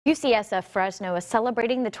UCSF Fresno is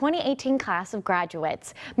celebrating the 2018 class of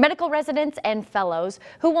graduates, medical residents and fellows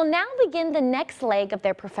who will now begin the next leg of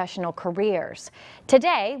their professional careers.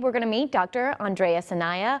 Today, we're going to meet Dr.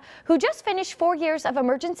 Anaya, who just finished 4 years of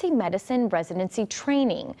emergency medicine residency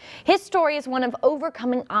training. His story is one of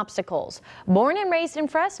overcoming obstacles. Born and raised in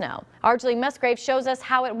Fresno, Ardsley Musgrave shows us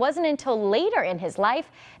how it wasn't until later in his life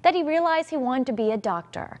that he realized he wanted to be a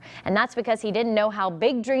doctor. And that's because he didn't know how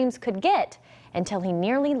big dreams could get until he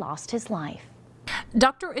nearly lost his life.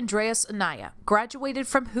 Dr. Anaya graduated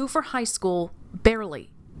from Hoover High School barely.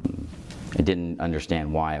 I didn't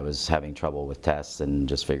understand why I was having trouble with tests and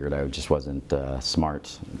just figured I just wasn't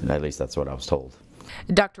smart. At least that's what I was told.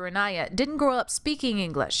 Dr. Anaya didn't grow up speaking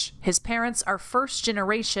English. His parents are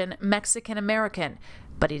first-generation Mexican-American,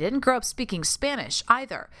 but he didn't grow up speaking Spanish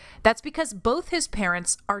either. That's because both his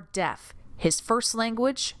parents are deaf. His first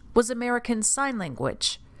language was American Sign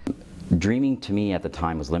Language. Dreaming to me at the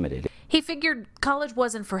time was limited. He figured college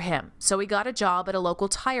wasn't for him, so he got a job at a local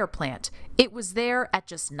tire plant. It was there at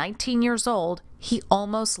just 19 years old, he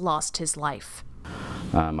almost lost his life.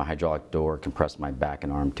 A hydraulic door compressed my back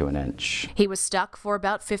and arm to an inch. He was stuck for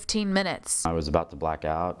about 15 minutes. I was about to black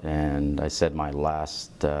out, and I said my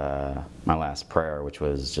last prayer, which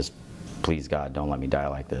was just, please God, don't let me die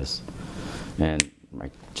like this. And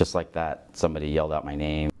just like that, somebody yelled out my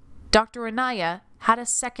name. Dr. Anaya had a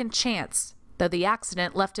second chance, though the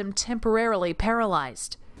accident left him temporarily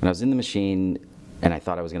paralyzed. When I was in the machine and I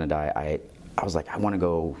thought I was going to die, I was like, I want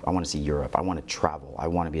to see Europe, I want to travel, I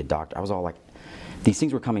want to be a doctor. I was all like, these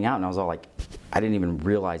things were coming out and I was all like, I didn't even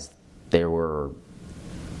realize there were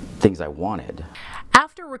things I wanted.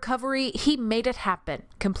 After recovery, he made it happen,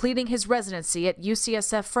 completing his residency at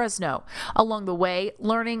UCSF Fresno. Along the way,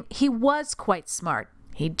 learning he was quite smart.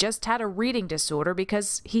 He just had a reading disorder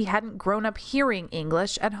because he hadn't grown up hearing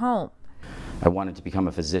English at home. I wanted to become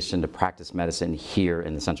a physician to practice medicine here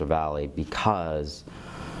in the Central Valley because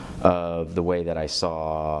of the way that I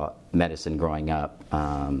saw medicine growing up,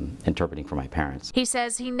 interpreting for my parents. He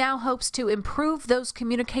says he now hopes to improve those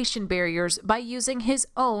communication barriers by using his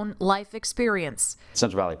own life experience.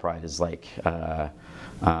 Central Valley pride is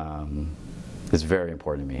is very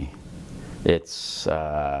important to me.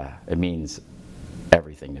 It means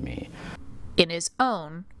everything to me. In his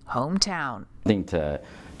own hometown. I think to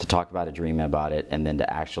talk about it, dream about it, and then to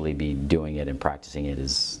actually be doing it and practicing it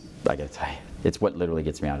is, like I tell you, it's what literally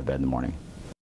gets me out of bed in the morning.